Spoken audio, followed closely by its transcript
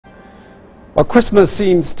Well, Christmas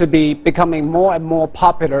seems to be becoming more and more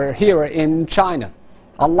popular here in China.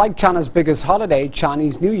 Unlike China's biggest holiday,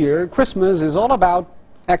 Chinese New Year, Christmas is all about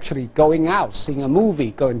actually going out, seeing a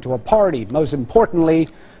movie, going to a party, most importantly,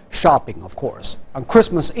 shopping, of course. On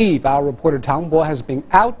Christmas Eve, our reporter Tang Bo has been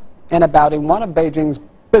out and about in one of Beijing's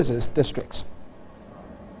busiest districts.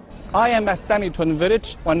 I am at Sanlitun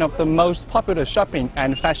Village, one of the most popular shopping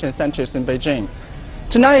and fashion centers in Beijing.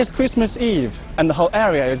 Tonight is Christmas Eve, and the whole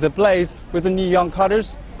area is ablaze with the neon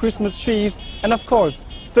colors, Christmas trees, and of course,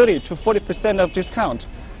 30 to 40% of discount.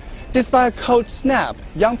 Despite a cold snap,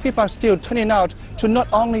 young people are still turning out to not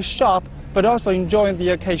only shop, but also enjoying the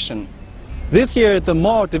occasion. This year, the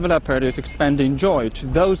mall developer is expanding joy to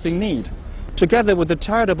those in need. Together with the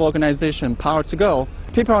charitable organization Power to Go,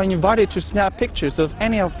 people are invited to snap pictures of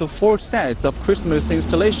any of the 4 sets of Christmas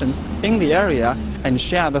installations in the area and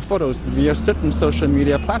share the photos via certain social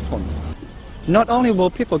media platforms. Not only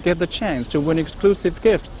will people get the chance to win exclusive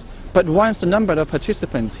gifts, but once the number of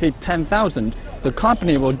participants hit 10,000, the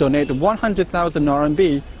company will donate 100,000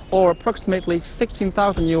 RMB or approximately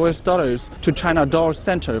 $16,000 to China Doll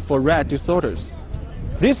Center for Rare Disorders.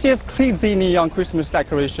 This year's crazy neon Christmas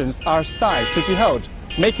decorations are a sight to behold,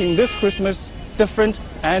 making this Christmas different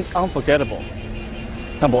and unforgettable.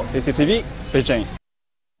 Tang Bo, CCTV, Beijing.